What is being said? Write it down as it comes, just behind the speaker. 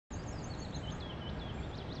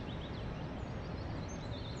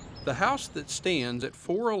The house that stands at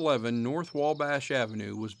 411 North Wabash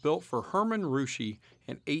Avenue was built for Herman Rusche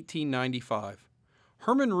in 1895.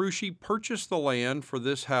 Herman Rusche purchased the land for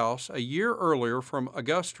this house a year earlier from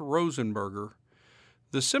August Rosenberger.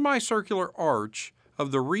 The semicircular arch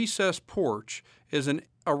of the recessed porch is an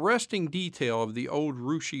arresting detail of the old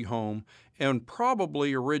Rusche home and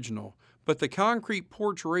probably original, but the concrete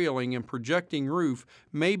porch railing and projecting roof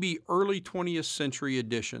may be early 20th century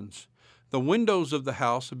additions. The windows of the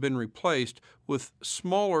house have been replaced with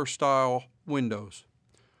smaller style windows.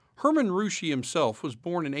 Herman Rusche himself was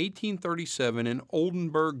born in 1837 in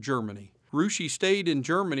Oldenburg, Germany. Rusche stayed in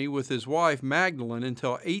Germany with his wife Magdalene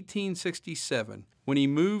until 1867, when he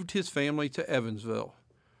moved his family to Evansville.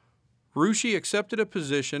 Rusche accepted a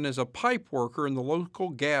position as a pipe worker in the local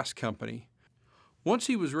gas company. Once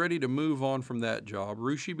he was ready to move on from that job,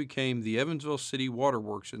 Rusche became the Evansville City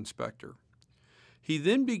Waterworks inspector. He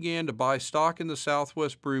then began to buy stock in the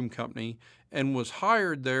Southwest Broom Company and was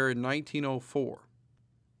hired there in 1904.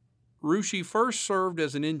 Rusche first served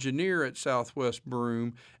as an engineer at Southwest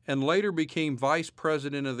Broom and later became vice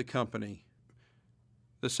president of the company.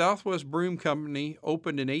 The Southwest Broom Company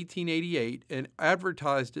opened in 1888 and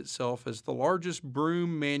advertised itself as the largest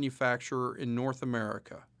broom manufacturer in North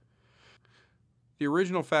America. The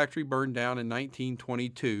original factory burned down in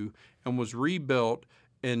 1922 and was rebuilt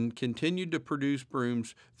and continued to produce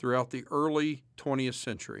brooms throughout the early 20th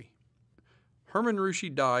century. Herman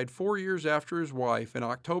Rusche died 4 years after his wife in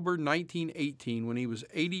October 1918 when he was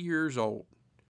 80 years old.